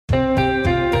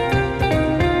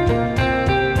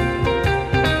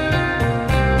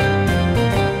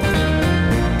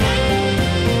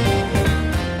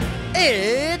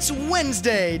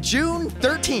Friday, June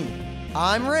 13th.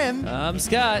 I'm Rim. I'm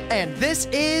Scott. And this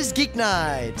is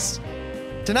Geeknights.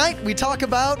 Tonight, we talk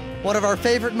about one of our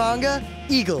favorite manga,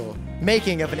 Eagle,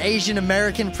 Making of an Asian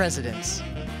American President.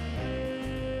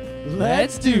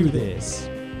 Let's do this.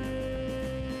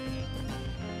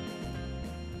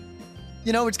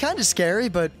 You know, it's kind of scary,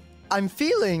 but I'm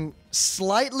feeling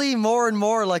slightly more and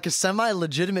more like a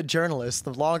semi-legitimate journalist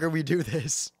the longer we do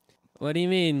this. What do you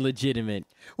mean, legitimate?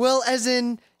 Well, as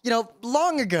in,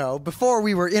 long ago, before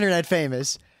we were internet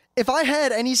famous, if I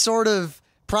had any sort of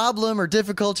problem or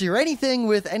difficulty or anything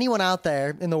with anyone out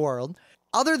there in the world,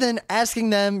 other than asking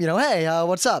them, hey,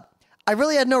 what's up? I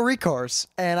really had no recourse,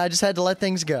 and I just had to let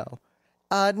things go.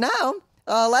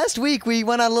 Last week we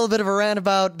went on a little bit of a rant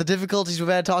about the difficulties we've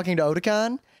had talking to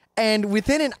Otakon, and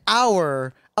within an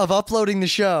hour of uploading the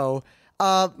show,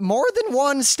 more than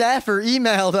one staffer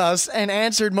emailed us and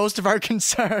answered most of our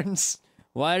concerns.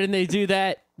 Why didn't they do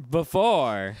that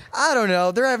before? I don't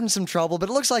know. They're having some trouble, but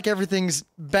it looks like everything's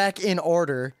back in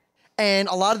order. And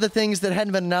a lot of the things that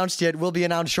hadn't been announced yet will be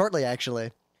announced shortly,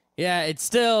 actually. Yeah, it's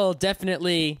still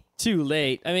definitely too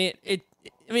late. I mean,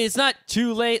 it's not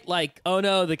too late, like, oh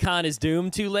no, the con is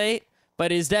doomed too late,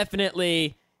 but it's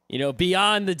definitely,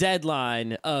 beyond the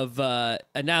deadline of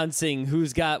announcing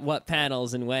who's got what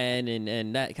panels and when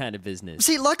and that kind of business.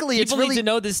 See, luckily people need to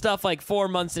know this stuff like 4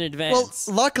 months in advance.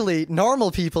 Well, luckily, normal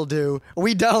people do.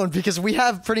 We don't, because we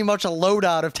have pretty much a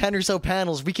loadout of 10 or so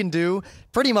panels we can do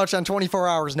pretty much on 24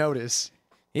 hours notice.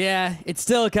 Yeah, it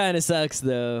still kind of sucks,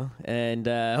 though, and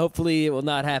hopefully it will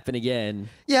not happen again.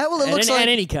 Yeah, well, it looks like... At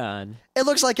any con. It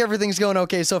looks like everything's going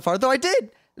okay so far, though I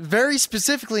did very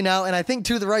specifically now, and I think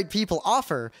to the right people,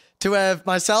 offer to have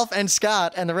myself and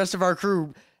Scott and the rest of our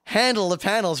crew handle the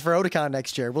panels for Otakon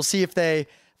next year. We'll see if they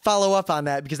follow up on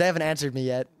that, because they haven't answered me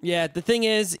yet. Yeah, the thing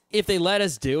is, if they let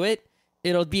us do it,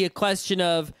 it'll be a question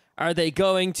of, are they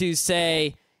going to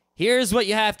say... Here's what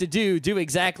you have to do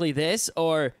exactly this,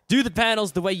 or do the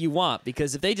panels the way you want,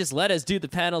 because if they just let us do the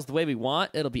panels the way we want,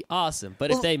 it'll be awesome.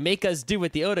 But if they make us do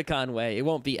it the Otakon way, it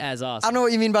won't be as awesome. I don't know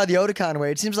what you mean by the Otakon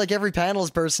way. It seems like every panels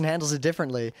person handles it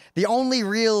differently. The only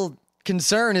real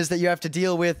concern is that you have to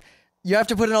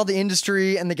put in all the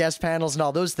industry and the guest panels and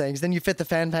all those things, then you fit the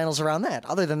fan panels around that.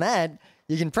 Other than that,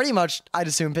 you can pretty much, I'd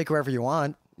assume, pick whoever you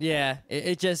want. Yeah,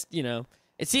 it just,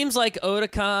 It seems like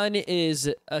Otakon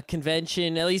is a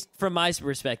convention, at least from my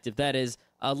perspective, that is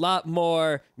a lot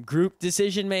more group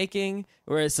decision-making,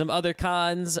 whereas some other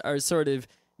cons are sort of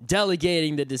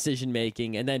delegating the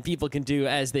decision-making, and then people can do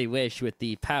as they wish with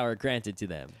the power granted to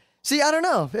them. See, I don't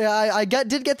know. I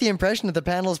did get the impression that the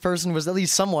panels person was at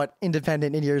least somewhat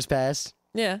independent in years past.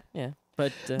 Yeah.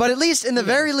 But at least, in the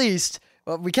very least,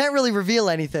 we can't really reveal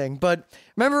anything, but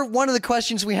remember one of the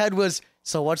questions we had was,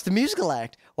 so what's the musical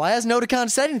act? Why hasn't Otakon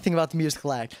said anything about the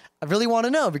musical act? I really want to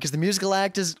know, because the musical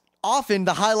act is often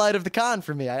the highlight of the con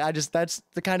for me. That's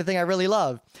the kind of thing I really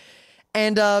love.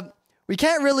 And we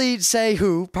can't really say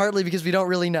who, partly because we don't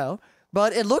really know,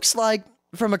 but it looks like,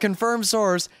 from a confirmed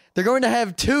source, they're going to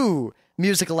have 2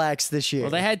 musical acts this year.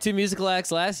 Well, they had 2 musical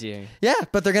acts last year. Yeah,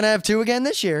 but they're going to have 2 again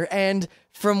this year. And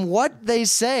from what they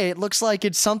say, it looks like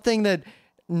it's something that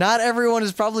not everyone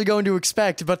is probably going to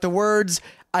expect, but the words...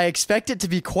 I expect it to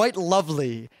be quite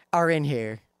lovely are in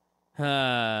here.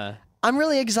 I'm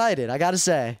really excited, I gotta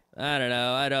say. I don't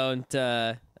know. I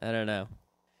don't know.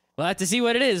 We'll have to see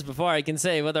what it is before I can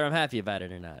say whether I'm happy about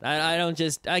it or not.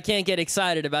 I can't get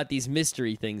excited about these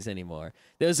mystery things anymore.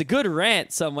 There was a good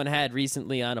rant someone had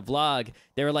recently on a blog.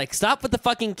 They were like, stop with the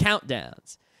fucking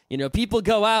countdowns. People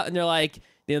go out and they're like,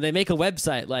 they make a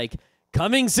website like,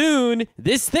 coming soon,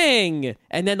 this thing,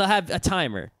 and then they'll have a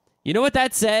timer. You know what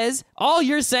that says? All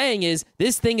you're saying is,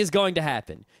 this thing is going to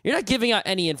happen. You're not giving out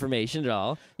any information at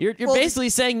all. You're basically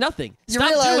saying nothing.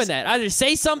 Stop doing that. Either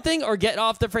say something or get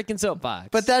off the freaking soapbox.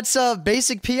 But that's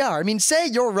basic PR. I mean, say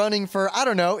you're running for, I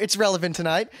don't know, it's relevant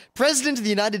tonight, President of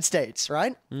the United States,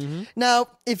 right? Mm-hmm. Now,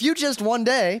 if you just one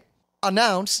day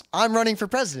announce, I'm running for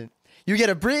president, you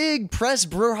get a big press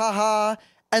brouhaha,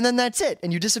 and then that's it,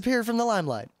 and you disappear from the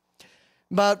limelight.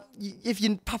 But if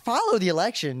you follow the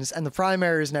elections and the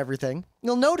primaries and everything,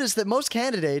 you'll notice that most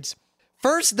candidates,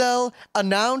 first they'll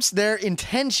announce their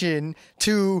intention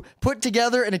to put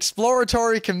together an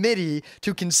exploratory committee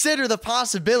to consider the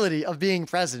possibility of being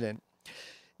president.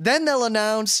 Then they'll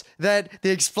announce that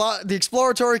the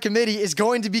exploratory committee is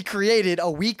going to be created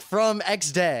a week from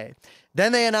X day.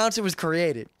 Then they announce it was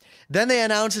created. Then they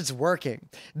announce it's working.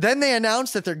 Then they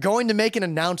announce that they're going to make an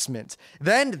announcement.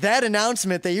 Then that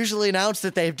announcement, they usually announce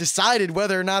that they've decided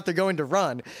whether or not they're going to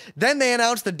run. Then they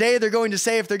announce the day they're going to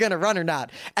say if they're going to run or not.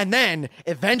 And then,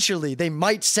 eventually, they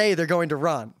might say they're going to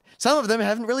run. Some of them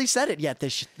haven't really said it yet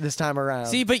this time around.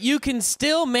 See, but you can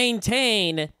still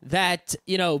maintain that,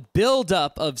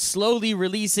 build-up of slowly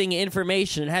releasing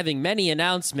information and having many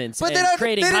announcements but and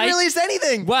creating they didn't hype. release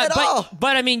anything at all.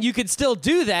 But, I mean, you could still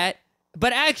do that,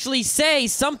 but actually say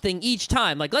something each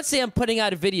time. Like, let's say I'm putting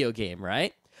out a video game,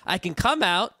 right? I can come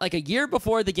out, like, a year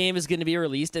before the game is going to be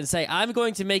released and say, I'm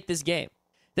going to make this game.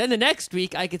 Then the next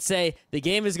week, I could say, the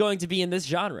game is going to be in this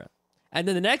genre. And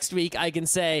then the next week, I can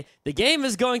say, the game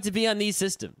is going to be on these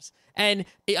systems. And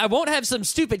I won't have some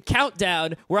stupid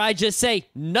countdown where I just say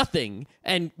nothing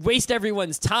and waste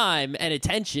everyone's time and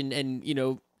attention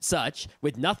and, such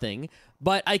with nothing.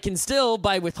 But I can still,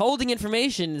 by withholding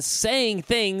information, saying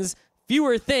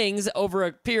fewer things over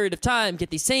a period of time, get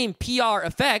the same PR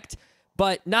effect,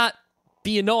 but not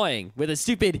be annoying with a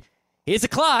stupid, here's a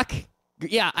clock.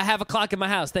 Yeah, I have a clock in my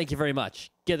house. Thank you very much.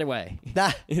 Get away.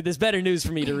 There's better news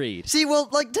for me to read. See, well,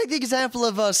 take the example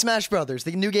of Smash Brothers,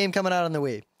 the new game coming out on the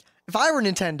Wii. If I were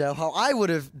Nintendo, how I would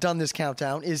have done this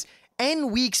countdown is N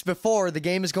weeks before the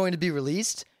game is going to be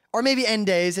released, or maybe N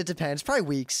days, it depends, probably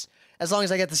weeks, as long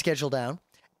as I get the schedule down.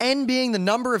 N being the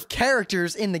number of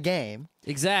characters in the game.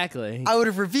 Exactly. I would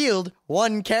have revealed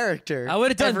one character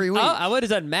every week. I would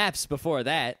have done maps before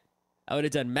that. I would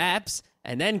have done maps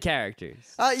and then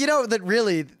characters. That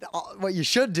really, what you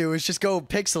should do is just go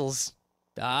pixels.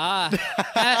 Have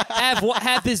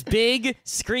this big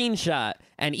screenshot,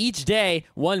 and each day,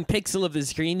 one pixel of the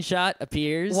screenshot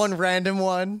appears. One random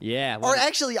one. Yeah. Or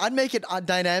actually, I'd make it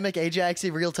dynamic,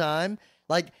 Ajaxy, real time.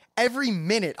 Like, every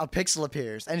minute a pixel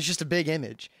appears, and it's just a big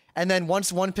image. And then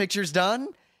once one picture's done,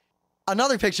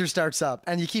 another picture starts up,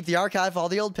 and you keep the archive of all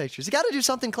the old pictures. You got to do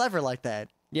something clever like that.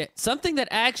 Yeah, something that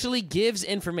actually gives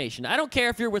information. I don't care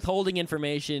if you're withholding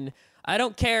information. I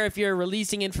don't care if you're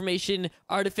releasing information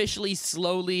artificially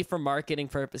slowly for marketing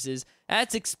purposes.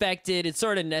 That's expected. It's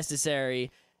sort of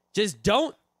necessary. Just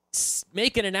don't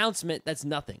make an announcement that's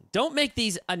nothing. Don't make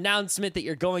these announcement that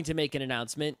you're going to make an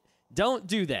announcement. Don't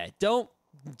do that. Don't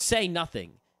say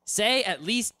nothing. Say at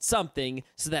least something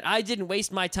so that I didn't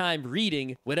waste my time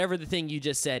reading whatever the thing you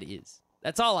just said is.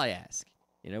 That's all I ask.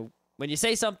 When you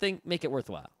say something, make it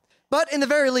worthwhile. But in the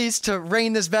very least, to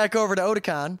rein this back over to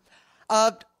Otakon,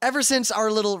 ever since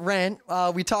our little rant,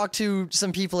 we talked to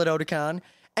some people at Otakon,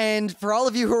 and for all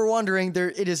of you who are wondering,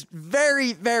 it is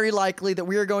very, very likely that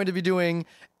we are going to be doing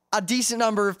a decent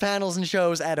number of panels and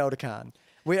shows at Otakon.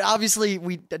 We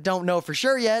don't know for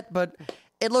sure yet, but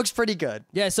it looks pretty good.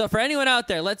 Yeah, so for anyone out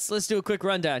there, let's do a quick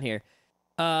rundown here.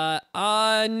 Let's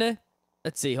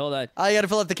see, hold on. You got to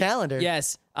fill up the calendar.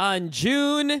 Yes, on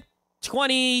June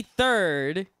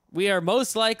 23rd, we are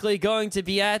most likely going to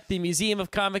be at the Museum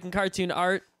of Comic and Cartoon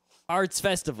Arts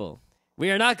Festival. We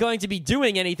are not going to be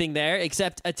doing anything there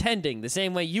except attending, the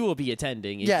same way you will be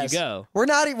attending if you go. We're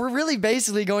really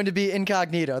basically going to be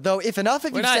incognito, though if enough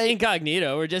of you say... We're not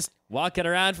incognito, we're just walking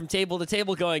around from table to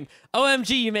table going,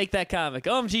 OMG, you make that comic,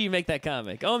 OMG, you make that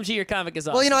comic, OMG, your comic is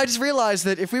awesome. Well, I just realized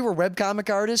that if we were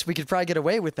webcomic artists, we could probably get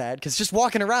away with that, because just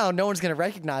walking around, no one's going to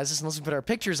recognize us unless we put our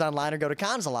pictures online or go to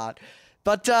cons a lot.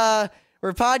 But,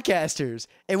 we're podcasters.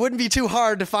 It wouldn't be too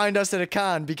hard to find us at a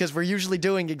con because we're usually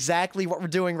doing exactly what we're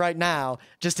doing right now,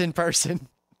 just in person.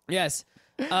 Yes.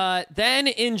 Then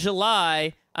in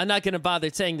July, I'm not going to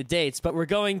bother saying the dates, but we're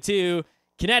going to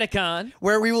Kineticon,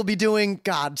 where we will be doing,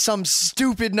 some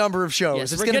stupid number of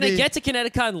shows. Yes, we're going to get to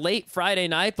Kineticon late Friday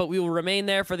night, but we will remain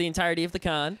there for the entirety of the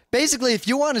con. Basically, if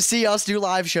you want to see us do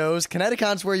live shows,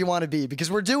 Kineticon's where you want to be,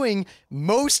 because we're doing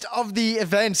most of the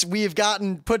events we have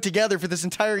gotten put together for this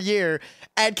entire year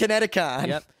at Kineticon.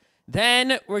 Yep.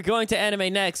 Then we're going to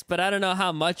Anime Next, but I don't know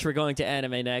how much we're going to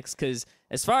Anime Next, because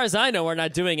as far as I know, we're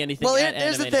not doing anything at Anime Next. Well,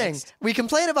 here's the thing. We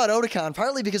complain about Otakon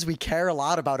partly because we care a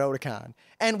lot about Otakon.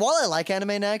 And while I like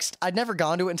Anime Next, I'd never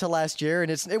gone to it until last year, and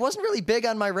it wasn't really big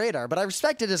on my radar, but I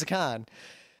respect it as a con.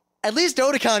 At least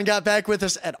Otakon got back with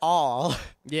us at all.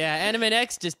 Yeah, Anime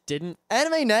Next just didn't.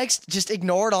 Anime Next just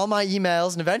ignored all my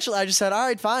emails, and eventually I just said, all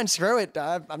right, fine, screw it.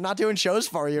 I'm not doing shows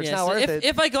for you. It's not worth it.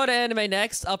 If I go to Anime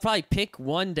Next, I'll probably pick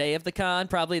one day of the con,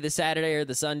 probably the Saturday or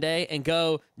the Sunday, and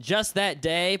go just that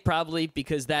day, probably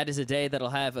because that is a day that'll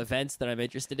have events that I'm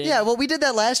interested in. Yeah, well, we did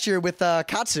that last year with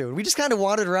Katsu. We just kind of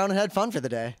wandered around and had fun for the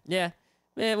day. Yeah.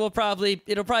 It'll probably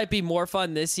be more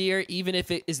fun this year, even if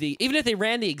they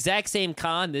ran the exact same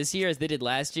con this year as they did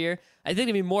last year. I think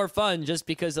it'd be more fun just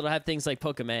because it'll have things like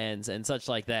Pokemans and such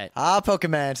like that.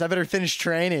 Pokemans. I better finish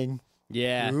training.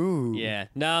 Yeah. Ooh. Yeah.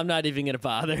 No, I'm not even gonna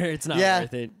bother. It's not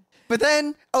worth it. But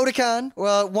then, Otakon,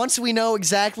 well, once we know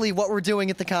exactly what we're doing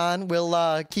at the con,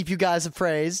 we'll keep you guys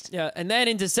appraised. Yeah, and then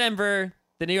in December,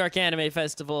 the New York Anime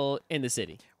Festival in the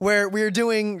city. Where we're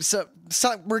doing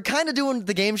we're kind of doing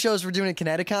the game shows we're doing at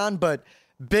Kineticon, but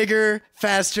bigger,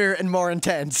 faster, and more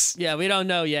intense. Yeah, we don't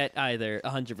know yet either,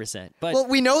 100%. But Well,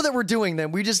 we know that we're doing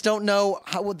them. We just don't know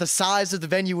what the size of the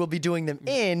venue we'll be doing them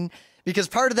in, because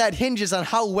part of that hinges on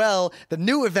how well the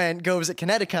new event goes at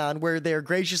Kineticon, where they're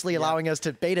graciously allowing us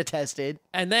to beta test it.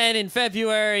 and then in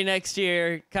February next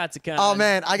year, Katsucon. Oh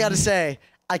man, I gotta say,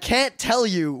 I can't tell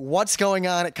you what's going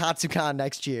on at Katsucon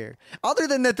next year. Other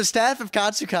than that, the staff of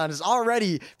Katsucon is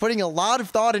already putting a lot of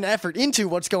thought and effort into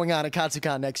what's going on at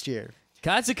Katsucon next year.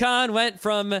 Katsucon went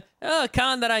from a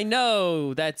con that I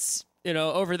know that's,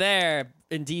 over there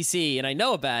in DC, and I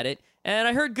know about it, and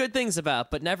I heard good things about,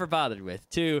 but never bothered with,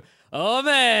 to, oh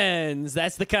man,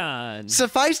 that's the con.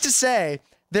 Suffice to say,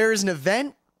 there is an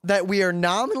event that we are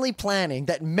nominally planning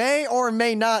that may or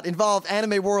may not involve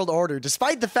Anime World Order,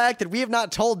 despite the fact that we have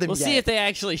not told them We'll yet. see if they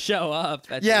actually show up.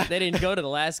 Yeah. They didn't go to the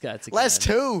last Katsucon. Last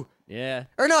two. Yeah.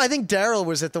 Or no, I think Daryl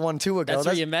was at the one two ago. That's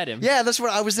where you met him. Yeah, that's where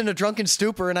I was in a drunken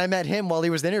stupor and I met him while he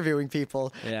was interviewing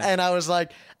people. Yeah. And I was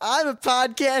like, I'm a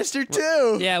podcaster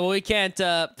too. Yeah, well, we can't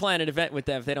plan an event with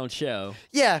them if they don't show.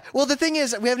 Yeah. Well, the thing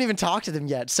is, we haven't even talked to them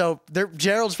yet. So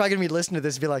Gerald's probably going to be listening to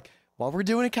this and be like, what we're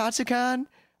doing at Katsucon?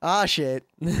 Ah, shit.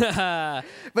 But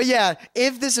yeah,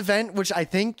 if this event, which I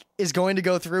think is going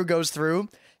to goes through,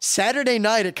 Saturday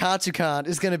night at Katsucon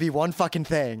is going to be one fucking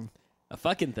thing. A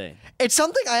fucking thing. It's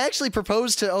something I actually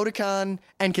proposed to Otakon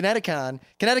and Kineticon.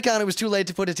 Kineticon, it was too late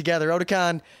to put it together.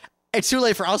 Otakon, it's too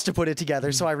late for us to put it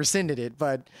together, so I rescinded it.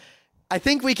 But I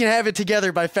think we can have it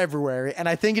together by February, and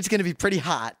I think it's going to be pretty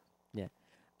hot. Yeah.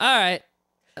 All right.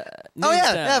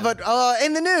 But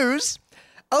in the news,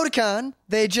 Otakon,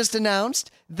 they just announced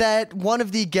that one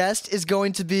of the guests is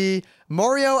going to be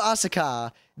Morio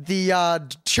Asaka, the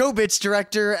Chobits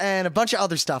director, and a bunch of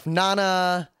other stuff.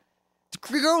 Nana.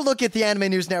 Go look at the Anime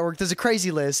News Network. There's a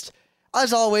crazy list.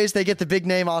 As always, they get the big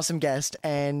name, awesome guest,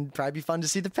 and probably be fun to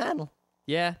see the panel.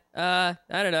 Yeah. I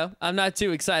don't know. I'm not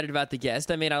too excited about the guest.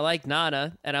 I mean, I like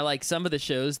Nana, and I like some of the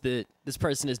shows that this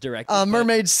person is directing.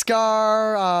 Mermaid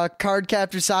Scar,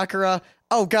 Cardcaptor Sakura.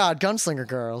 Oh, God, Gunslinger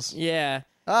Girls. Yeah.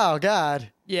 Oh, God.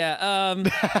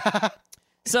 Yeah.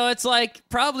 So it's like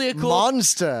probably a cool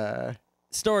Monster.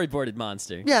 storyboarded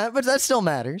monster. Yeah, but that still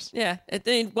matters. Yeah. I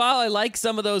think while I like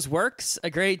some of those works a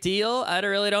great deal, I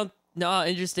don't know how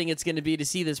interesting it's going to be to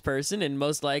see this person, and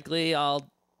most likely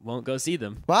won't go see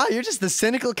them. Wow, you're just the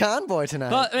cynical convoy tonight.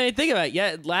 But I mean, think about it.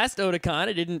 Yeah, last Otakon,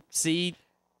 I didn't see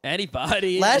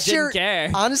anybody. Last I didn't year,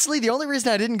 care. honestly, the only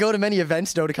reason I didn't go to many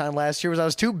events at Otakon last year was I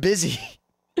was too busy.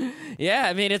 Yeah,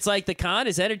 I mean, it's like the con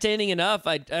is entertaining enough.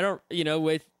 I don't,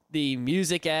 with the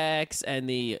music acts and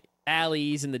the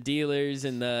alleys and the dealers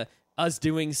and the us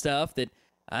doing stuff, that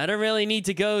I don't really need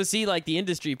to go see like the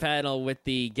industry panel with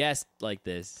the guest like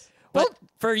this. But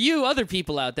for you other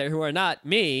people out there who are not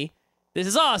me, this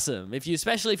is awesome.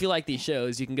 Especially if you like these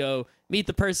shows, you can go meet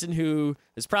the person who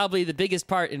is probably the biggest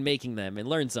part in making them and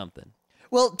learn something.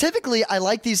 Well, typically, I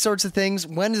like these sorts of things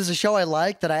when there's a show I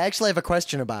like that I actually have a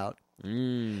question about.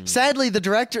 Sadly,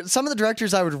 some of the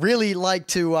directors I would really like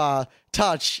to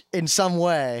touch in some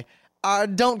way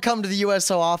don't come to the U.S.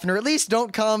 so often, or at least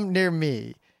don't come near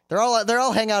me. They're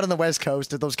all hang out on the West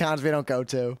Coast at those cons we don't go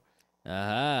to.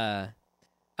 All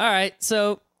right,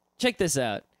 so check this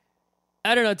out.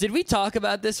 I don't know, did we talk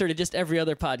about this, or did just every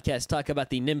other podcast talk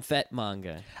about the Nymphet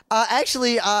manga?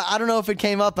 Actually, I don't know if it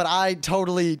came up, but I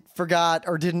totally forgot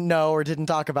or didn't know or didn't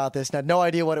talk about this and had no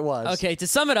idea what it was. Okay, to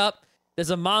sum it up, there's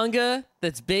a manga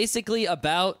that's basically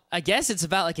about, I guess it's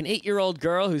about like an 8-year-old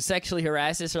girl who sexually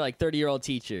harasses her like 30-year-old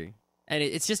teacher. And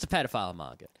it's just a pedophile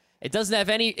manga. It doesn't have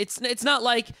any, it's not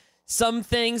like some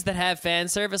things that have fan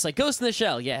service, like Ghost in the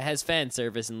Shell. Yeah, it has fan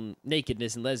service and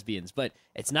nakedness and lesbians, but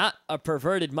it's not a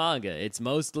perverted manga. It's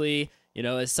mostly,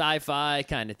 a sci-fi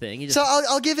kind of thing. So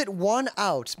I'll give it one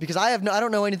out because I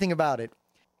don't know anything about it.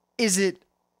 Is it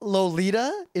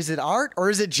Lolita? Is it art? Or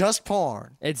is it just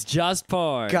porn? It's just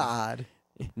porn. God.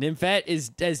 Nymphet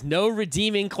has no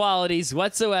redeeming qualities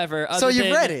whatsoever. So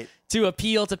you've read it? To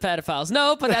appeal to pedophiles.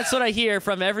 No, but that's what I hear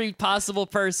from every possible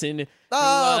person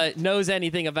who knows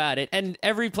anything about it. And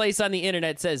every place on the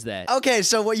internet says that. Okay,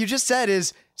 so what you just said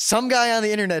is some guy on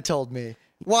the internet told me.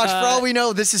 Watch, for all we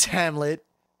know, this is Hamlet.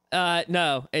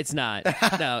 No, it's not.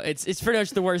 No, it's pretty much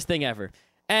the worst thing ever.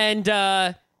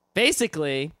 And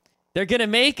basically, they're going to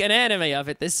make an anime of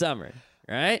it this summer.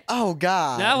 Right? Oh,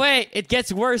 God. Now, wait, it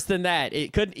gets worse than that.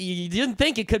 You didn't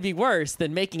think it could be worse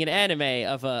than making an anime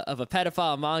of a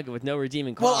pedophile manga with no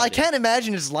redeeming quality. Well, I can't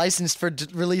imagine it's licensed for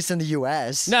release in the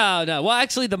U.S. No. Well,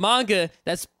 actually, the manga,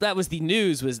 that was the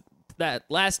news, was that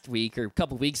last week or a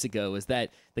couple weeks ago was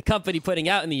that the company putting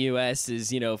out in the U.S.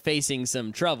 is, facing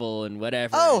some trouble and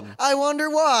whatever. Oh, and, I wonder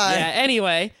why. yeah,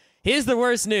 anyway, here's the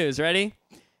worst news. Ready?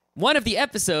 One of the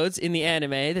episodes in the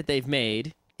anime that they've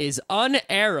made is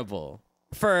unairable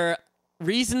for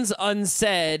reasons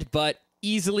unsaid but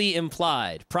easily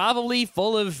implied. Probably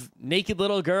full of naked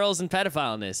little girls and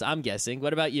pedophileness, I'm guessing.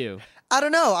 What about you? I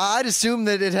don't know. I'd assume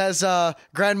that it has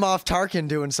Grand Moff Tarkin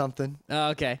doing something.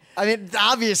 Oh, okay. I mean,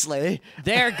 obviously.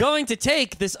 They're going to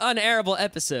take this unairable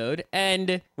episode,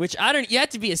 and you have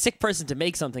to be a sick person to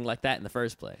make something like that in the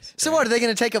first place. So what, are they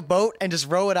going to take a boat and just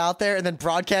row it out there and then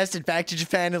broadcast it back to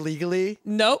Japan illegally?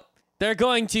 Nope. They're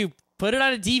going to put it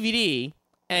on a DVD,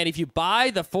 and if you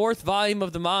buy the 4th volume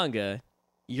of the manga,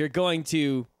 you're going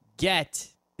to get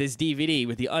this DVD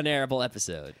with the unairable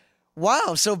episode.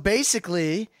 Wow, so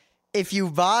basically, if you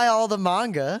buy all the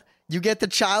manga, you get the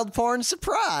child porn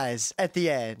surprise at the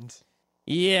end.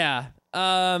 Yeah.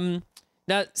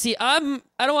 Now, see, I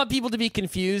don't want people to be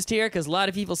confused here, because a lot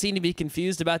of people seem to be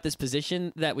confused about this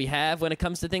position that we have when it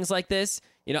comes to things like this.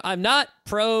 I'm not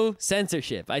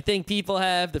pro-censorship. I think people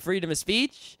have the freedom of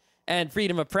speech and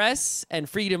freedom of press and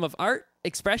freedom of art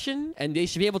expression, and they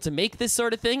should be able to make this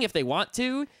sort of thing if they want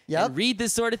to, and read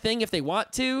this sort of thing if they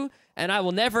want to, and I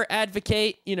will never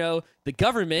advocate, the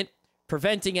government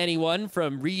preventing anyone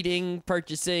from reading,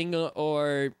 purchasing,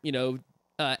 or,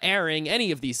 airing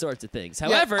any of these sorts of things.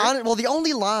 However... well, the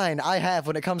only line I have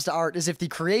when it comes to art is if the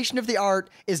creation of the art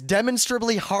is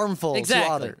demonstrably harmful to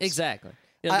others. Exactly.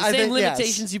 The same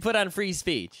limitations you put on free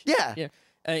speech. Yeah.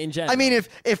 In general. I mean,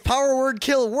 if power word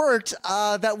kill worked,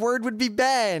 that word would be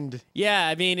banned. Yeah,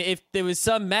 I mean, if there was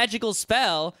some magical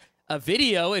spell, a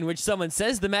video in which someone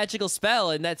says the magical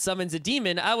spell and that summons a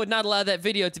demon, I would not allow that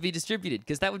video to be distributed,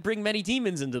 because that would bring many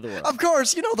demons into the world. Of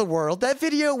course, the world. That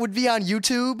video would be on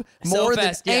YouTube more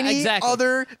than any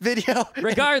other video.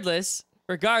 Regardless,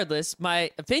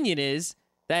 my opinion is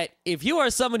that if you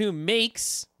are someone who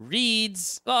makes,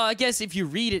 reads, well, I guess if you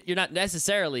read it, you're not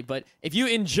necessarily, but if you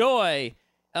enjoy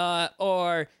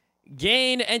or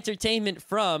gain entertainment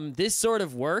from this sort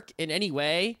of work in any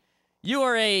way, you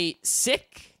are a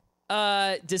sick,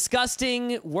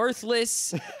 disgusting,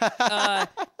 worthless,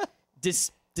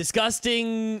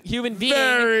 disgusting human being.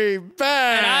 Very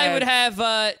bad. And I would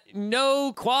have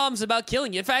no qualms about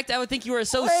killing you. In fact, I would think you are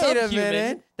so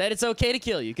subhuman that it's okay to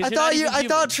kill you. I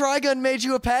thought Trigun made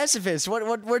you a pacifist.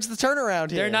 What's the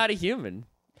turnaround here? They're not a human.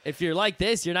 If you're like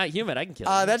this, you're not human. I can kill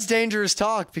you. That's dangerous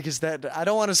talk, because I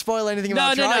don't want to spoil anything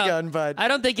about Trigun, but I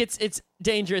don't think it's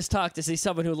dangerous talk to say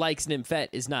someone who likes Nymphet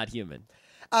is not human.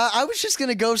 I was just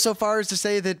gonna go so far as to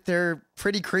say that they're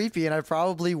pretty creepy, and I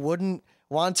probably wouldn't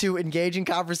want to engage in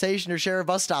conversation or share a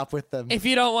bus stop with them. If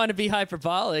you don't want to be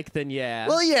hyperbolic, then yeah.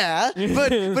 Well, yeah,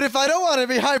 but if I don't want to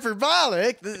be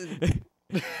hyperbolic.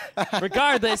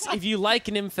 Regardless, if you like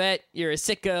Nymphet, you're a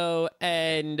sicko,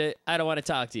 and I don't want to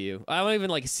talk to you. I don't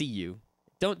even see you.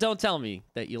 Don't tell me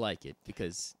that you like it,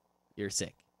 because you're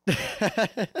sick.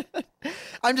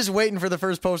 I'm just waiting for the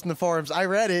first post in the forums. I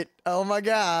read it. Oh my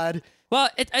god. Well,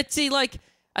 I'd see,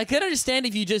 I could understand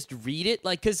if you just read it,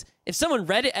 because if someone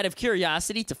read it out of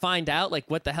curiosity to find out,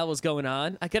 what the hell was going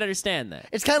on, I could understand that.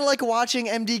 It's kind of like watching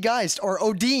MD Geist or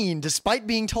Odin, despite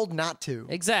being told not to.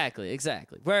 Exactly.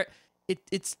 Where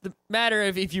it's the matter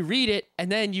of if you read it and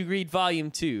then you read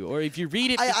volume 2, or if you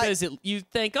read it because you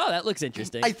think, oh, that looks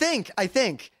interesting. I think.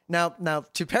 Now,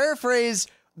 to paraphrase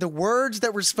the words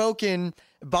that were spoken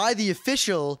by the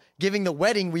official giving the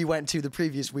wedding we went to the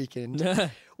previous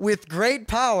weekend, with great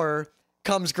power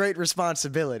comes great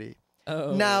responsibility.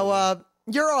 Oh. Now,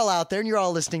 you're all out there and you're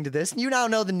all listening to this, and you now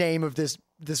know the name of this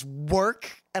work,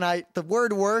 and the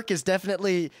word work is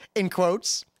definitely in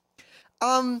quotes.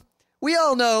 We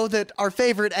all know that our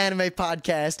favorite anime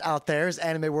podcast out there is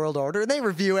Anime World Order, and they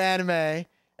review anime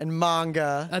and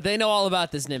manga. They know all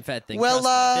about this Nymphet thing. Well,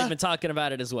 they've been talking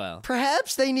about it as well.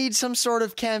 Perhaps they need some sort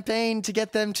of campaign to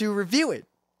get them to review it.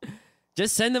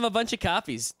 Just send them a bunch of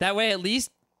copies. That way, at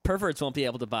least perverts won't be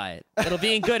able to buy it. It'll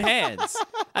be in good hands.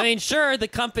 I mean, sure, the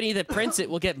company that prints it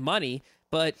will get money,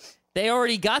 but they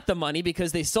already got the money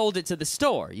because they sold it to the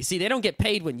store. You see, they don't get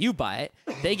paid when you buy it.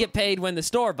 They get paid when the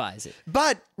store buys it.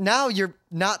 But now you're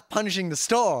not punishing the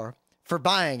store for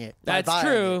buying it. That's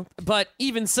true, but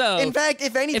even so... In fact,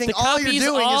 if anything, all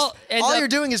you're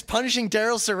doing is punishing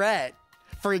Daryl Surratt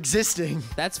for existing.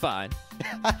 That's fine.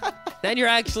 Then you're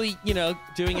actually,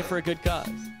 doing it for a good cause.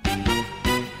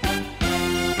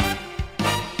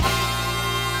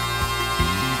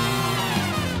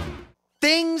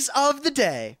 Things of the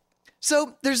day.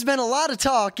 So there's been a lot of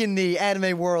talk in the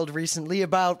anime world recently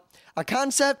about a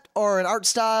concept or an art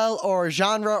style or a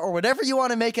genre or whatever you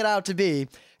want to make it out to be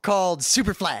called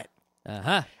super flat.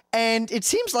 Uh-huh. And it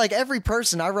seems like every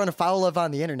person I run afoul of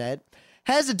on the internet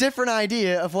has a different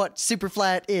idea of what super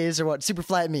flat is or what super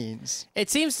flat means. It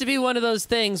seems to be one of those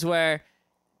things where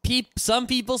some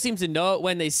people seem to know it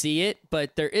when they see it,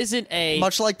 but there isn't a...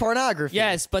 Much like pornography.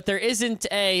 Yes, but there isn't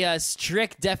a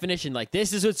strict definition. Like,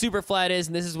 this is what super flat is,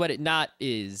 and this is what it not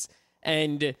is.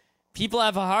 And people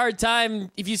have a hard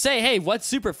time... If you say, hey, what's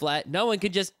super flat? No one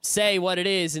could just say what it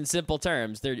is in simple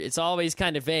terms. It's always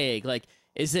kind of vague. Like,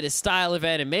 is it a style of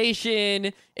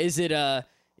animation? Is it a...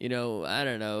 I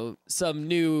don't know, some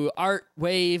new art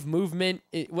wave movement.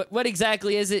 What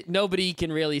exactly is it? Nobody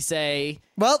can really say.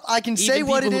 Well, I can say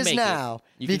what it is now.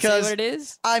 You because can say what it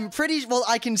is?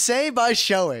 I can say by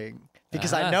showing.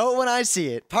 Because I know it when I see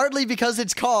it. Partly because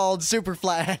it's called super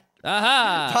flat.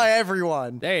 Aha! By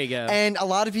everyone. There you go. And a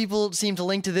lot of people seem to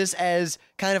link to this as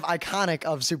kind of iconic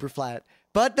of super flat.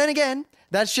 But then again,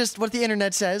 that's just what the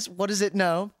internet says. What does it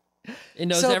know? It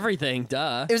knows everything,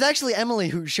 duh. It was actually Emily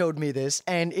who showed me this,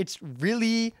 and it's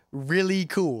really, really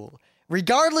cool.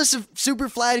 Regardless of super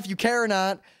flat, if you care or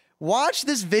not, watch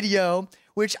this video,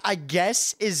 which I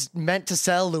guess is meant to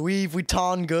sell Louis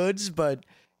Vuitton goods, but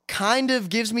kind of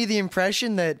gives me the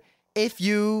impression that if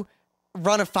you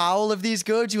run afoul of these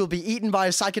goods, you will be eaten by a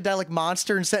psychedelic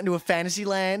monster and sent into a fantasy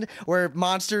land where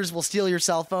monsters will steal your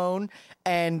cell phone,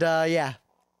 and yeah.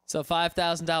 So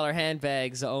 $5,000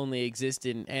 handbags only exist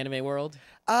in anime world?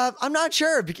 I'm not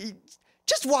sure.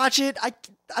 Just watch it.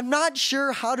 I'm not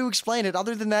sure how to explain it.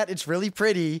 Other than that, it's really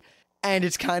pretty, and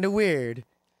it's kind of weird,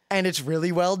 and it's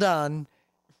really well done,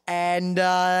 and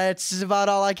it's about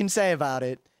all I can say about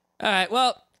it. All right,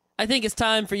 well, I think it's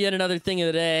time for yet another thing of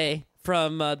the day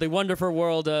from the wonderful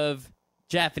world of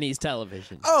Japanese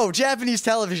television. Oh, Japanese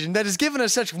television that has given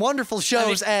us such wonderful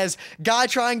shows as Guy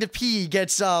Trying to Pee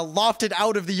gets lofted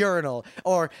out of the urinal,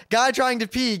 or Guy Trying to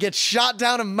Pee gets shot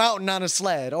down a mountain on a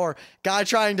sled, or Guy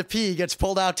Trying to Pee gets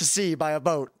pulled out to sea by a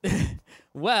boat.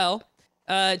 Well,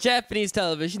 Japanese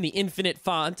television, the infinite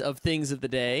font of things of the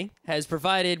day, has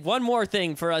provided one more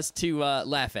thing for us to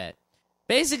laugh at.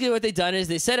 Basically what they've done is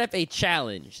they set up a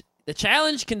challenge. The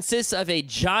challenge consists of a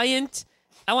giant...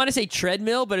 I want to say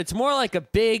treadmill, but it's more like a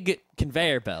big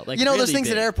conveyor belt. Like those really things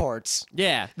big. at airports.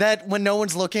 Yeah. That when no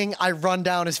one's looking, I run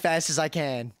down as fast as I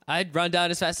can. I'd run down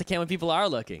as fast as I can when people are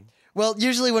looking. Well,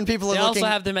 usually when people are They looking... also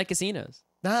have them at casinos.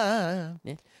 Yeah.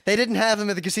 Yeah. They didn't have them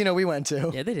at the casino we went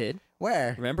to. Yeah, they did.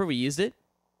 Where? Remember we used it?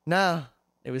 No.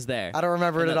 It was there. I don't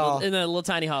remember it at all. In the little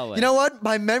tiny hallway. You know what?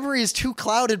 My memory is too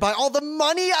clouded by all the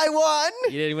money I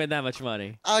won. You didn't win that much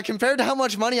money. Compared to how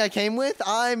much money I came with,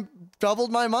 I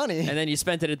doubled my money. And then you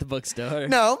spent it at the bookstore.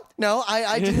 No,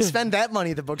 I didn't spend that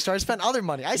money at the bookstore. I spent other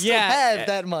money. I still have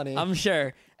that money. I'm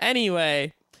sure.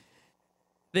 Anyway,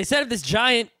 they set up this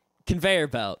giant conveyor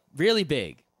belt, really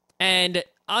big. And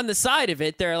on the side of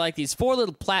it, there are like these 4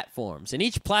 little platforms, and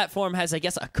each platform has, I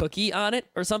guess, a cookie on it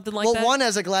or something like that. Well, one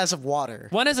has a glass of water.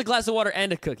 One has a glass of water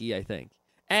and a cookie, I think.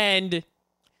 And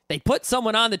they put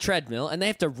someone on the treadmill, and they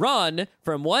have to run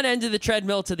from one end of the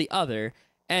treadmill to the other,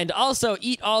 and also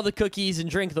eat all the cookies and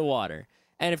drink the water.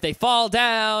 And if they fall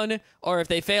down, or if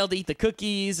they fail to eat the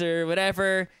cookies or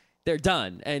whatever, they're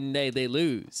done, and they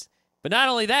lose. But not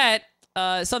only that,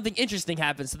 something interesting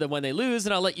happens to them when they lose,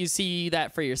 and I'll let you see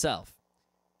that for yourself.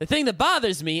 The thing that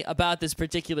bothers me about this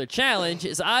particular challenge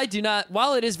is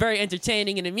while it is very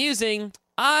entertaining and amusing,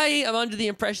 I am under the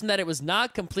impression that it was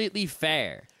not completely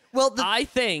fair. Well, I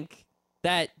think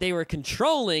that they were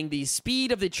controlling the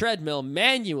speed of the treadmill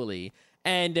manually,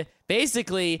 and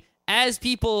basically, as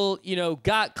people,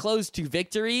 got close to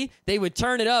victory, they would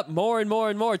turn it up more and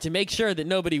more and more to make sure that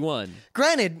nobody won.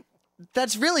 Granted,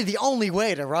 that's really the only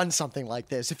way to run something like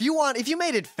this. If you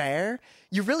made it fair,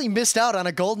 you really missed out on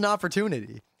a golden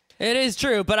opportunity. It is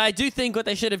true, but I do think what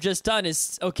they should have just done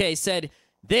is, said,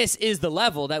 this is the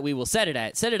level that we will set it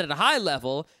at. Set it at a high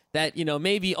level that,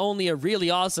 maybe only a really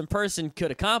awesome person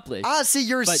could accomplish. See,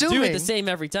 you're but assuming... do it the same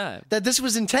every time. That this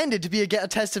was intended to be a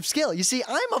test of skill. You see,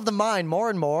 I'm of the mind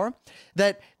more and more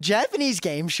that Japanese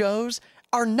game shows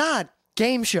are not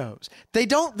game shows.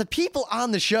 The people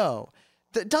on the show,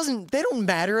 they don't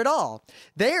matter at all.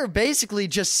 They are basically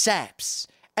just saps,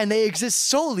 and they exist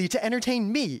solely to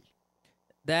entertain me.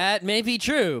 That may be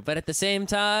true, but at the same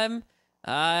time,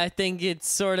 I think it's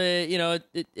sort of,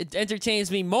 it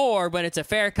entertains me more when it's a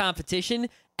fair competition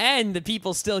and the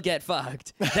people still get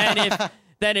fucked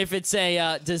than if it's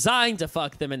designed to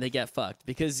fuck them and they get fucked.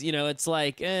 Because, it's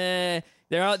like,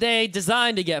 they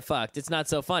designed to get fucked. It's not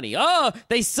so funny. Oh,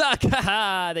 they suck.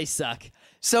 Haha, they suck.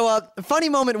 So, funny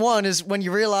moment one is when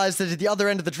you realize that at the other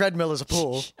end of the treadmill is a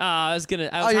pool. I was you're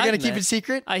gonna keep it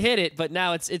secret? I hid it, but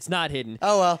now it's not hidden.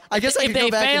 Oh, well, I guess I could go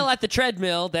back. If they fail at the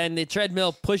treadmill, then the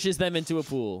treadmill pushes them into a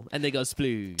pool, and they go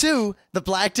splooge. 2, the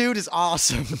black dude is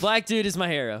awesome. The black dude is my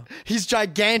hero. He's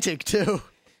gigantic, too.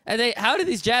 And how do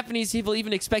these Japanese people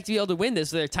even expect to be able to win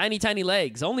this with their tiny, tiny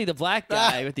legs? Only the black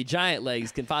guy with the giant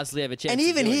legs can possibly have a chance. And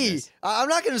even this. I'm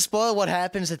not going to spoil what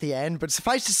happens at the end, but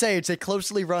suffice to say, it's a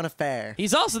closely run affair.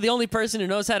 He's also the only person who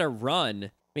knows how to run.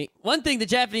 I mean, one thing, the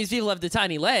Japanese people have the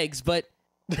tiny legs, but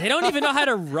they don't even know how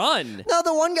to run. No,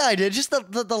 the one guy did. Just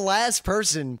the last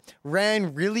person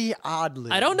ran really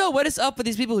oddly. I don't know what is up with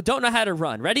these people who don't know how to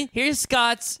run. Ready? Here's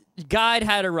Scott's guide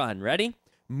how to run. Ready?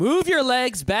 Move your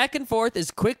legs back and forth as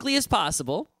quickly as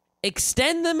possible.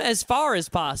 Extend them as far as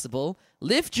possible.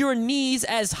 Lift your knees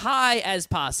as high as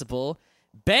possible.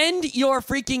 Bend your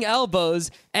freaking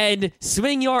elbows and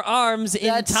swing your arms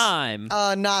in time.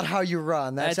 Not how you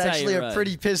run. That's actually a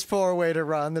pretty piss poor way to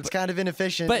run. That's kind of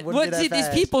inefficient. But these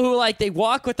people who they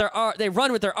walk with they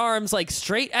run with their arms like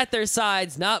straight at their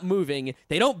sides, not moving.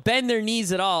 They don't bend their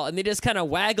knees at all, and they just kind of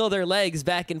waggle their legs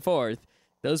back and forth.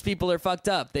 Those people are fucked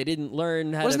up. They didn't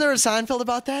learn how. Wasn't there a Seinfeld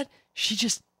about that? She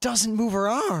just doesn't move her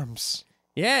arms.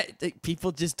 Yeah,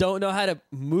 people just don't know how to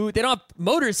move. They don't have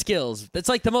motor skills. That's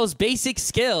like the most basic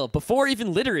skill before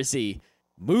even literacy.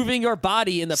 Moving your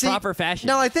body in the proper fashion.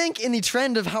 Now, I think in the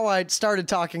trend of how I started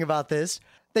talking about this,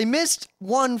 they missed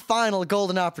one final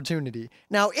golden opportunity.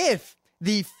 Now, if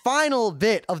the final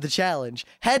bit of the challenge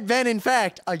had been, in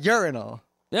fact, a urinal.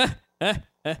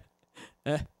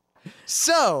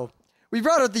 So, we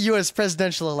brought up the U.S.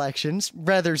 presidential elections,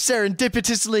 rather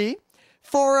serendipitously.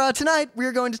 For tonight,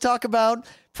 we're going to talk about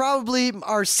probably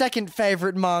our second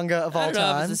favorite manga of all time. I don't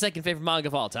know if it's the second favorite manga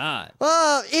of all time.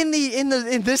 In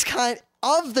this kind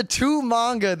of the 2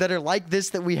 manga that are like this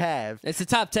that we have, it's the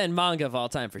top 10 manga of all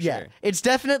time for sure. It's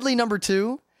definitely number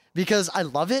 2 because I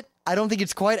love it. I don't think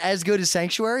it's quite as good as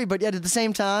Sanctuary, but yet at the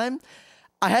same time,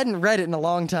 I hadn't read it in a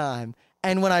long time,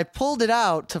 and when I pulled it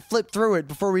out to flip through it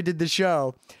before we did the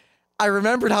show, I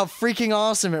remembered how freaking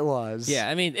awesome it was. Yeah,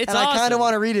 I mean, it's and awesome. I kind of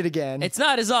want to read it again. It's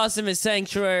not as awesome as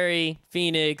Sanctuary,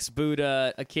 Phoenix,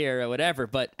 Buddha, Akira, whatever,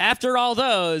 but after all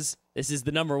those, this is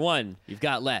the number 1 you've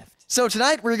got left. So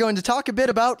tonight, we're going to talk a bit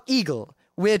about Eagle,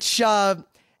 which,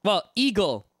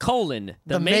 Eagle,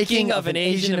 the making of an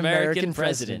Asian American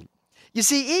president. You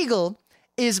see, Eagle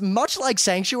is much like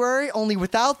Sanctuary, only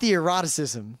without the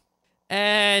eroticism.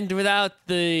 And without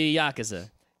the Yakuza.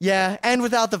 Yeah, and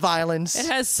without the violence. It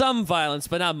has some violence,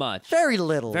 but not much. Very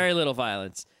little. Very little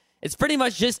violence. It's pretty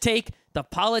much just take the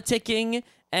politicking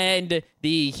and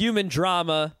the human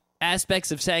drama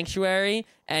aspects of Sanctuary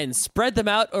and spread them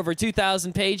out over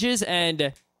 2,000 pages,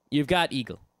 and you've got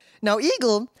Eagle. Now,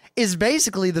 Eagle is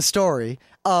basically the story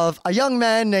of a young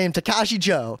man named Takashi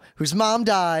Joe, whose mom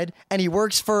died, and he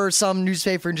works for some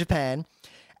newspaper in Japan.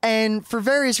 And for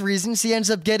various reasons, he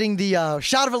ends up getting the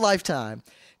shot of a lifetime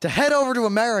to head over to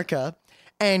America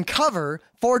and cover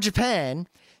for Japan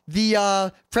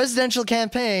the presidential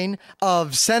campaign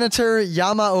of Senator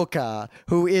Yamaoka,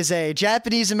 who is a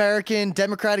Japanese-American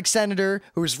Democratic senator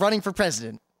who is running for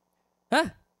president. Huh.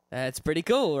 That's pretty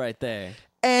cool right there.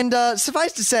 And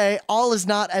suffice to say, all is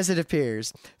not as it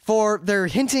appears, for there are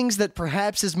hintings that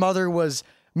perhaps his mother was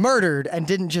murdered and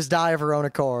didn't just die of her own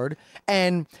accord,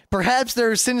 and perhaps there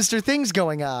are sinister things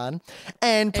going on,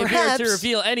 and perhaps... If you were to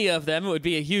reveal any of them, it would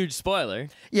be a huge spoiler.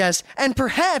 Yes, and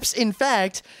perhaps, in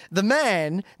fact, the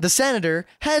man, the senator,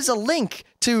 has a link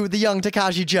to the young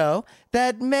Takashi Joe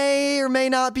that may or may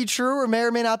not be true, or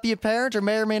may not be apparent, or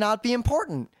may not be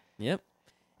important. Yep.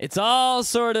 It's all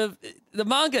sort of... The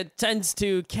manga tends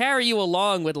to carry you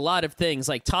along with a lot of things,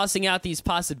 like tossing out these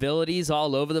possibilities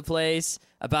all over the place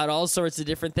about all sorts of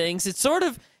different things. It sort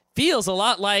of feels a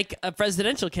lot like a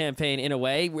presidential campaign in a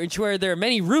way, where there are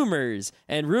many rumors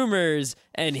and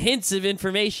hints of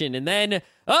information, and then,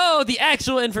 the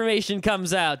actual information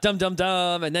comes out, dum dum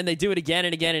dum, and then they do it again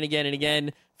and again and again and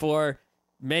again for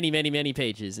many, many, many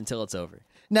pages until it's over.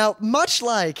 Now, much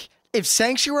like if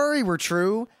Sanctuary were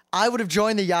true, I would have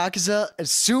joined the Yakuza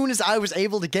as soon as I was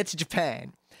able to get to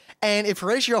Japan. And if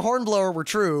Horatio Hornblower were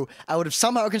true, I would have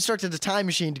somehow constructed a time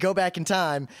machine to go back in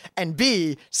time and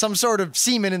be some sort of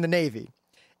seaman in the Navy.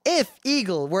 If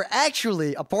Eagle were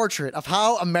actually a portrait of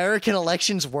how American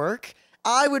elections work,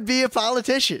 I would be a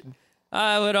politician.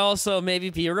 I would also maybe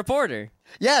be a reporter.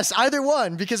 Yes, either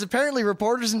one, because apparently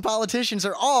reporters and politicians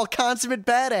are all consummate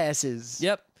badasses.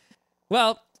 Yep.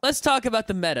 Well, let's talk about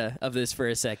the meta of this for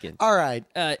a second. All right.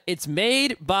 It's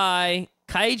made by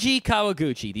Kaiji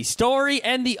Kawaguchi, the story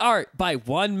and the art by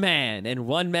one man and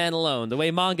one man alone, the way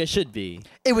manga should be.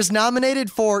 It was nominated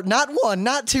for not 1,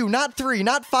 not 2, not 3,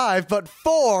 not 5, but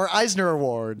 4 Eisner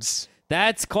Awards.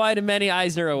 That's quite a many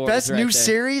Eisner Awards. Best new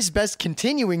series, best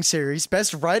continuing series,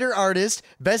 best writer-artist,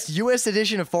 best U.S.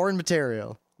 edition of foreign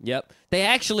material. Yep. They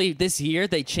actually, this year,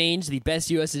 they changed the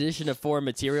Best U.S. Edition of Foreign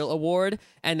Material Award,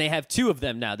 and they have 2 of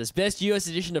them now. This Best U.S.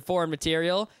 Edition of Foreign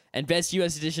Material and Best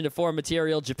U.S. Edition of Foreign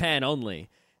Material Japan only.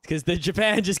 Because the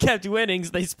Japan just kept winning,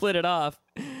 so they split it off.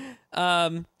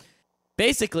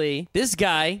 Basically, this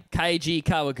guy, Kaiji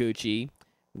Kawaguchi,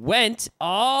 went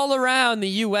all around the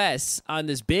U.S. on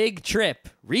this big trip,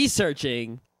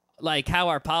 researching like how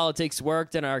our politics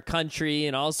worked in our country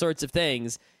and all sorts of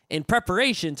things, in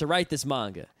preparation to write this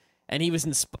manga. And he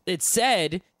was it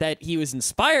said that he was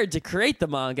inspired to create the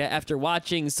manga after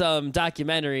watching some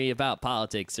documentary about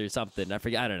politics or something. I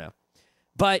forget, I don't know.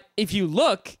 But if you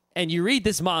look and you read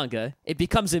this manga, it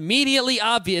becomes immediately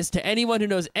obvious to anyone who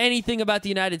knows anything about the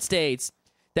United States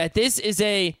that this is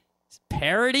a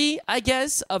parody, I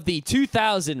guess, of the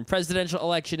 2000 presidential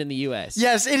election in the U.S.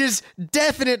 Yes, it is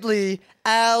definitely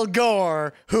Al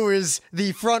Gore, who is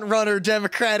the front-runner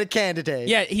Democratic candidate.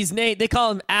 Yeah, he's named. They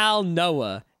call him Al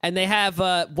Noah, and they have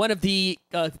one of the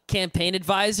campaign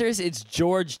advisors. It's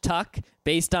George Tuck,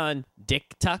 based on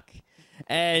Dick Tuck.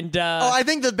 And I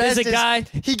think the best is a guy.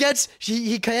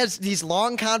 He has these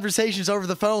long conversations over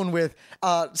the phone with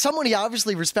someone he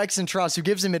obviously respects and trusts, who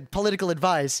gives him political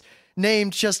advice,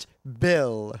 named just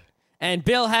Bill. And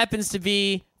Bill happens to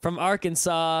be from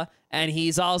Arkansas, and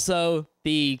he's also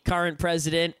the current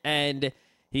president, and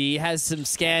he has some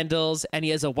scandals, and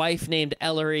he has a wife named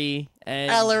Ellery.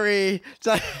 Ellery.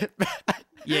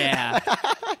 Yeah.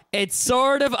 It's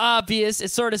sort of obvious.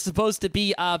 It's sort of supposed to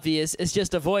be obvious. It's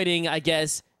just avoiding, I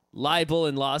guess, libel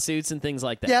and lawsuits and things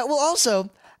like that. Yeah, well, also,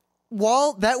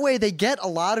 while that way they get a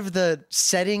lot of the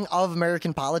setting of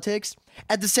American politics,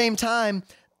 at the same time,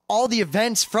 all the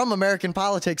events from American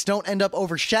politics don't end up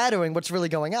overshadowing what's really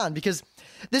going on, because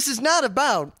this is not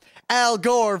about Al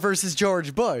Gore versus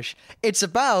George Bush. It's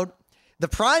about the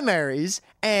primaries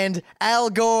and Al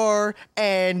Gore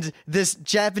and this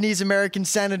Japanese-American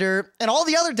senator and all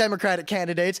the other Democratic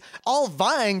candidates all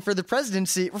vying for the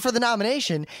presidency, for the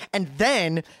nomination, and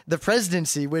then the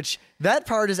presidency, which that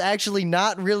part is actually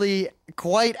not really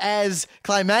quite as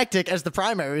climactic as the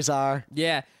primaries are.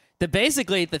 Yeah.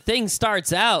 Basically, the thing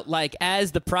starts out like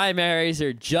as the primaries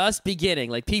are just beginning,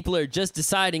 like people are just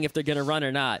deciding if they're going to run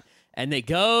or not. And it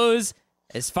goes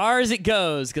as far as it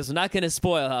goes, because we're not going to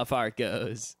spoil how far it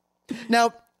goes.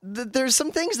 Now, there's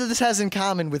some things that this has in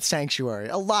common with Sanctuary.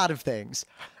 A lot of things.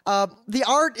 The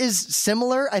art is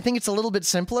similar. I think it's a little bit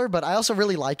simpler, but I also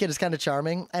really like it. It's kind of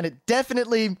charming. And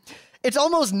it's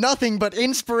almost nothing but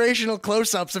inspirational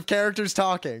close-ups of characters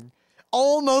talking.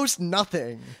 Almost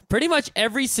nothing. Pretty much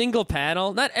every single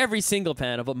panel, not every single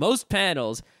panel, but most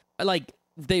panels, like,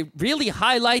 they really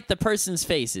highlight the person's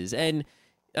faces. And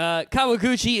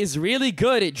Kawaguchi is really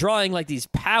good at drawing, like, these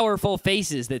powerful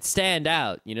faces that stand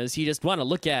out. You know, so you just want to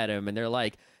look at them, and they're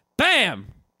like, bam!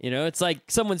 You know, it's like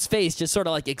someone's face just sort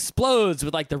of, like, explodes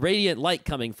with, like, the radiant light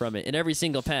coming from it in every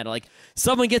single panel. Like,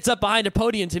 someone gets up behind a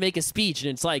podium to make a speech,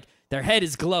 and it's like their head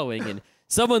is glowing, and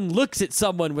someone looks at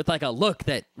someone with like a look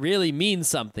that really means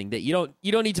something, that you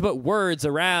don't need to put words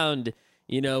around,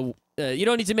 you know, you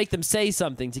don't need to make them say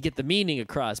something to get the meaning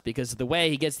across, because of the way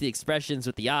he gets the expressions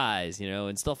with the eyes, you know,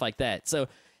 and stuff like that. So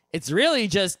it's really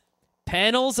just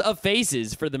panels of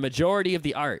faces for the majority of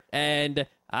the art, and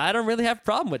I don't really have a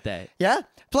problem with that. Yeah.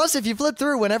 Plus, if you flip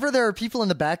through, whenever there are people in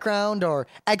the background or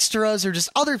extras or just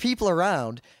other people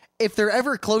around, if they're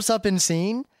ever close up in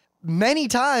scene, many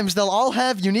times they'll all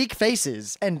have unique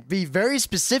faces and be very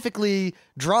specifically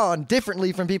drawn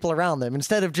differently from people around them,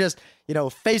 instead of just, you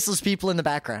know, faceless people in the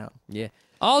background. Yeah.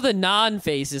 All the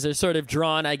non-faces are sort of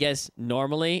drawn, I guess,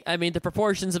 normally. I mean, the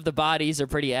proportions of the bodies are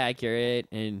pretty accurate,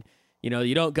 and, you know,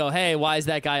 you don't go, hey, why is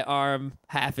that guy arm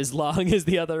half as long as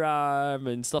the other arm,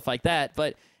 and stuff like that.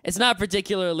 But it's not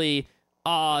particularly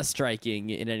awe-striking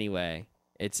in any way.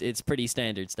 It's pretty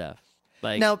standard stuff.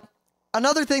 Like, now,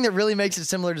 another thing that really makes it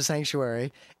similar to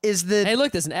Sanctuary is that... Hey,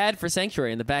 look, there's an ad for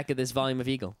Sanctuary in the back of this volume of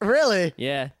Eagle. Really?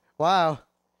 Yeah. Wow.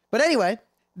 But anyway,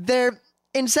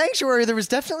 in Sanctuary, there was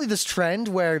definitely this trend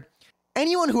where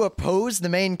anyone who opposed the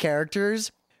main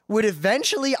characters would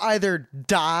eventually either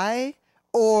die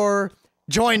or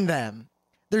join them.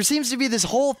 There seems to be this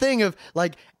whole thing of,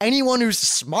 like, anyone who's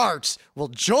smart will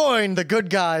join the good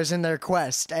guys in their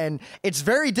quest, and it's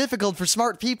very difficult for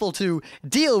smart people to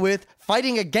deal with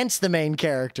fighting against the main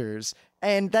characters.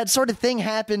 And that sort of thing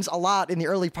happens a lot in the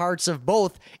early parts of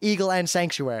both Eagle and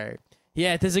Sanctuary.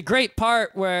 Yeah, there's a great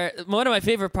part where one of my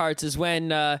favorite parts is when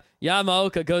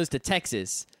Yamaoka goes to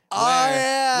Texas.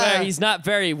 Where he's not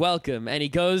very welcome, and he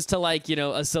goes to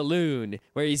a saloon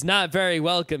where he's not very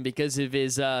welcome because of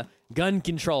his gun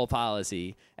control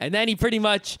policy, and then he pretty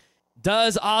much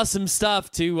does awesome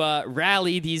stuff to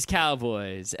rally these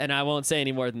cowboys, and I won't say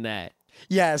any more than that.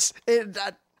 Yes,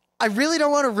 I really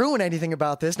don't want to ruin anything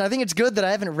about this, and I think it's good that I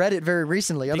haven't read it very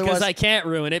recently. Otherwise, because I can't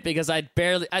ruin it, because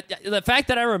the fact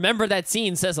that I remember that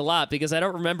scene says a lot, because I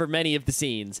don't remember many of the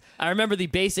scenes. I remember the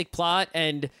basic plot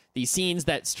and the scenes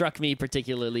that struck me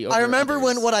particularly over I remember others.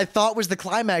 when what I thought was the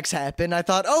climax happened. I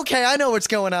thought, okay, I know what's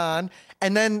going on,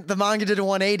 and then the manga did a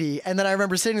 180, and then I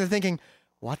remember sitting there thinking,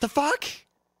 what the fuck?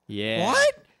 Yeah.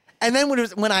 What? And then when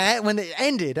it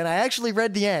ended, and I actually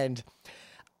read the end,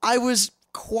 I was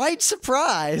quite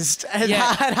surprised at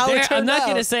how it turned out. I'm not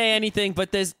going to say anything,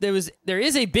 but there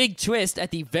is a big twist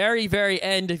at the very, very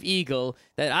end of Eagle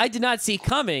that I did not see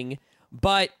coming,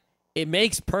 but it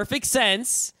makes perfect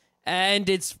sense, and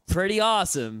it's pretty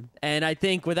awesome. And I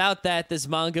think without that, this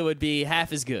manga would be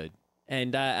half as good.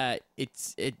 And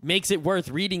it makes it worth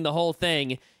reading the whole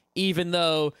thing, even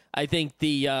though I think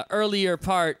the earlier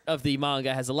part of the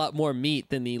manga has a lot more meat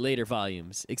than the later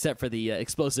volumes, except for the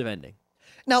explosive ending.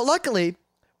 Now, luckily,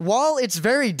 while it's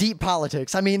very deep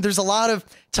politics, I mean, there's a lot of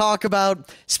talk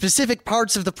about specific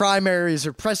parts of the primaries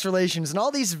or press relations and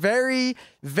all these very,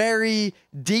 very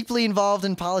deeply involved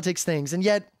in politics things. And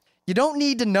yet, you don't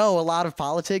need to know a lot of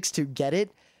politics to get it,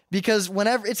 because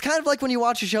whenever it's kind of like when you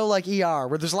watch a show like ER,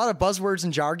 where there's a lot of buzzwords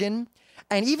and jargon,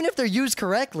 and even if they're used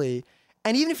correctly,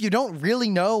 and even if you don't really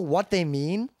know what they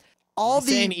mean,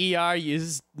 saying ER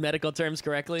uses medical terms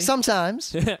correctly?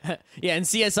 Sometimes. Yeah, and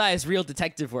CSI is real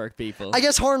detective work, people. I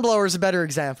guess Hornblower is a better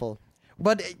example.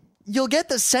 But you'll get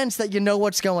the sense that you know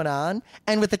what's going on,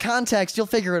 and with the context, you'll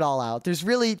figure it all out. There's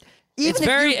really... It's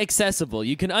very accessible.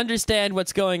 You can understand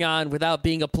what's going on without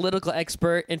being a political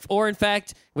expert, or in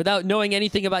fact, without knowing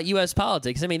anything about U.S.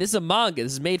 politics. I mean, this is a manga.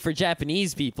 This is made for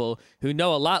Japanese people who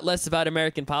know a lot less about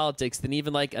American politics than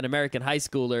even an American high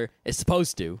schooler is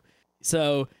supposed to.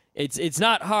 So... It's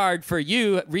not hard for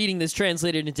you reading this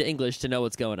translated into English to know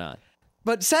what's going on.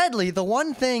 But sadly, the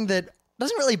one thing that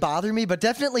doesn't really bother me, but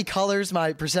definitely colors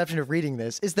my perception of reading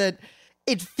this, is that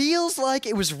it feels like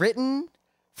it was written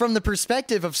from the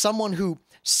perspective of someone who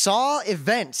saw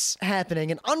events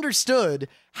happening and understood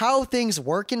how things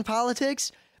work in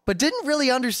politics, but didn't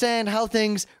really understand how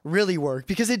things really work,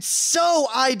 because it's so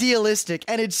idealistic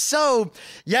and it's so,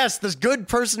 yes, this good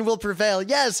person will prevail.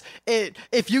 Yes,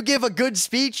 if you give a good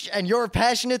speech and you're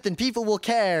passionate, then people will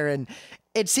care. And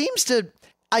it seems to...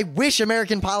 I wish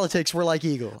American politics were like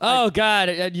Eagle. Oh,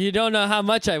 God, you don't know how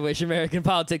much I wish American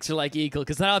politics were like Eagle,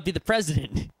 because then I'll be the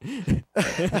president. Because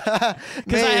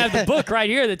I have the book right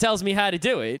here that tells me how to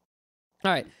do it.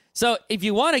 All right, so if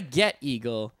you want to get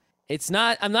Eagle...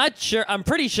 I'm not sure. I'm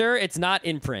pretty sure it's not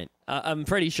in print. I'm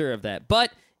pretty sure of that.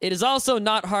 But it is also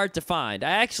not hard to find. I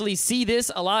actually see this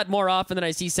a lot more often than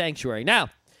I see Sanctuary.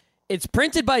 Now, it's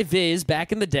printed by Viz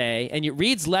back in the day, and it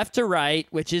reads left to right,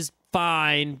 which is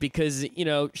fine because,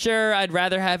 sure, I'd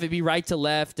rather have it be right to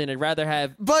left, and I'd rather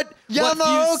have... But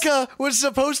Yamaoka was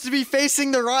supposed to be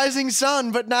facing the rising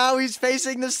sun, but now he's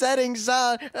facing the setting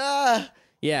sun.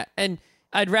 Yeah, and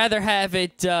I'd rather have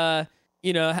it...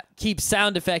 keep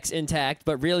sound effects intact,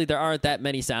 but really there aren't that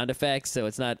many sound effects, so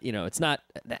it's not, it's not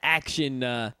the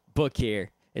action book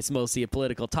here. It's mostly a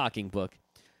political talking book.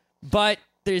 But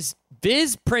there's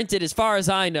Viz printed, as far as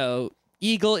I know,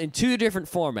 Eagle in two different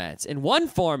formats. In one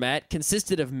format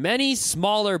consisted of many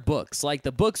smaller books, like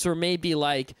the books were maybe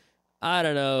 20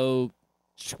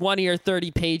 or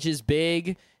 30 pages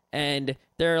big, and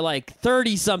there are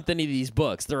 30-something of these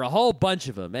books. There are a whole bunch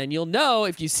of them. And you'll know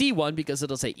if you see one because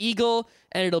it'll say Eagle,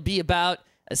 and it'll be about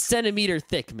a centimeter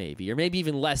thick maybe, or maybe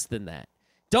even less than that.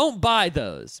 Don't buy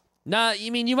those. Now,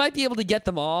 you might be able to get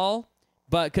them all,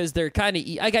 but because they're kind of...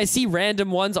 I see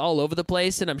random ones all over the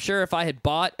place, and I'm sure if I had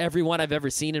bought every one I've ever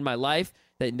seen in my life,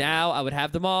 that now I would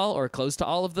have them all, or close to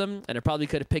all of them, and I probably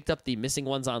could have picked up the missing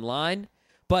ones online.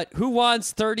 But who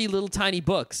wants 30 little tiny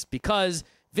books? Because...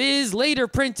 Viz later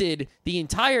printed the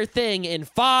entire thing in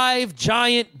 5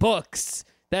 giant books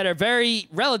that are very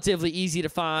relatively easy to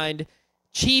find,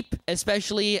 cheap,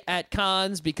 especially at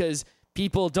cons, because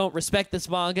people don't respect this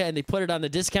manga and they put it on the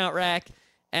discount rack.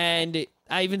 And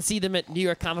I even see them at New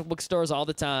York comic book stores all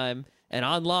the time. And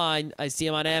online, I see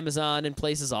them on Amazon and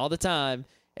places all the time.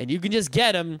 And you can just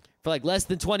get them for less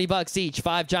than $20 each,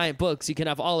 5 giant books. You can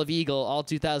have all of Eagle, all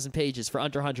 2,000 pages for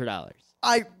under $100.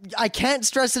 I can't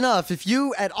stress enough, if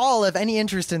you at all have any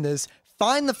interest in this,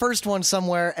 find the first one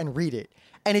somewhere and read it.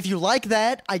 And if you like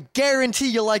that, I guarantee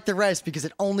you'll like the rest because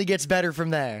it only gets better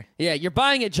from there. Yeah, you're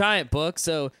buying a giant book,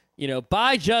 so,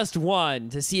 buy just one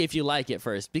to see if you like it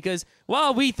first. Because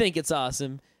while we think it's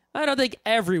awesome, I don't think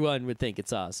everyone would think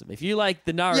it's awesome. If you like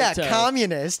the Naruto... Yeah,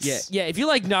 communists. Yeah, if you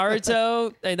like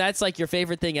Naruto and that's like your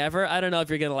favorite thing ever, I don't know if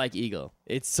you're going to like Eagle.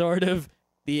 It's sort of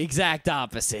the exact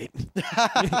opposite.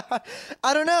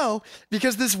 I don't know,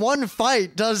 because this one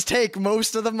fight does take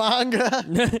most of the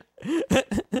manga.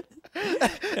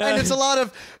 And it's a lot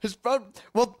of...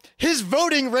 his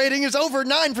voting rating is over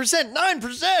 9%.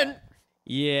 9%!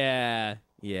 Yeah.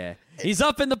 He's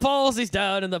up in the polls. He's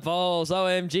down in the polls.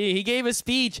 OMG. He gave a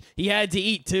speech. He had to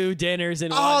eat 2 dinners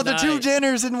in one night. Oh, the 2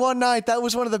 dinners in one night. That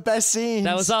was one of the best scenes.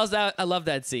 That was awesome. I love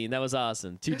that scene. That was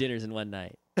awesome. 2 dinners in one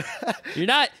night.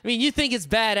 You think it's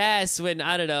badass when,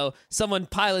 I don't know, someone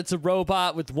pilots a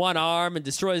robot with one arm and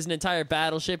destroys an entire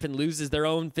battleship and loses their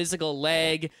own physical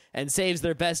leg and saves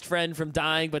their best friend from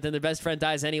dying, but then their best friend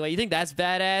dies anyway. You think that's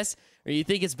badass? Or you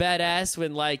think it's badass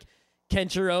when,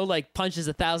 Kenshiro, punches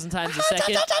 1,000 times a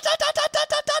second?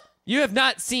 You have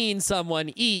not seen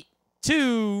someone eat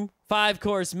 2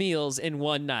 5-course meals in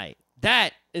one night.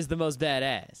 That is the most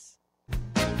badass.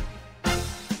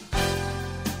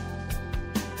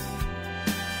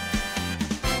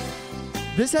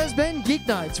 This has been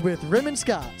Geeknights with Rim and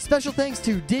Scott. Special thanks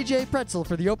to DJ Pretzel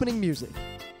for the opening music.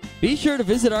 Be sure to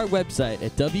visit our website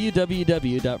at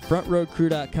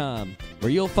www.frontrowcrew.com,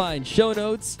 where you'll find show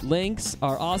notes, links,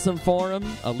 our awesome forum,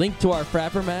 a link to our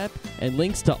Frapper map, and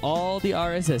links to all the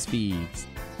RSS feeds.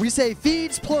 We say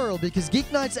feeds plural because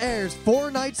Geeknights airs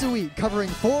 4 nights a week, covering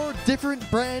 4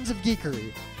 different brands of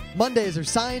geekery. Mondays are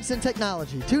science and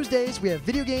technology. Tuesdays, we have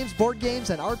video games, board games,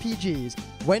 and RPGs.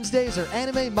 Wednesdays are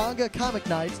anime, manga, comic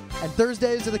nights. And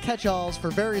Thursdays are the catch-alls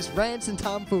for various rants and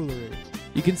tomfoolery.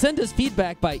 You can send us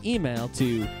feedback by email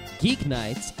to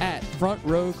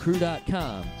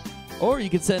geeknights@frontrowcrew.com. Or you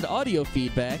can send audio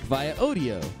feedback via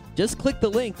audio. Just click the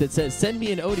link that says Send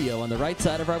Me an Audio on the right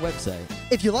side of our website.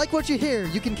 If you like what you hear,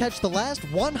 you can catch the last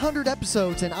 100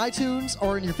 episodes in iTunes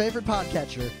or in your favorite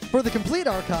podcatcher. For the complete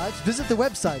archives, visit the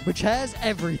website, which has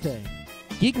everything.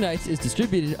 Geeknights is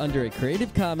distributed under a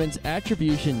Creative Commons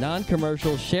Attribution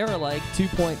Non-Commercial Share-alike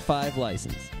 2.5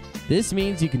 license. This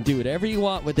means you can do whatever you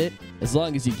want with it as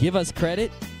long as you give us credit,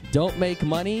 don't make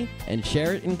money, and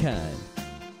share it in kind.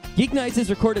 Geeknights is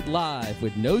recorded live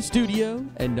with no studio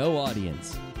and no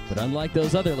audience. But unlike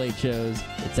those other late shows,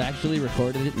 it's actually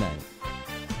recorded at night.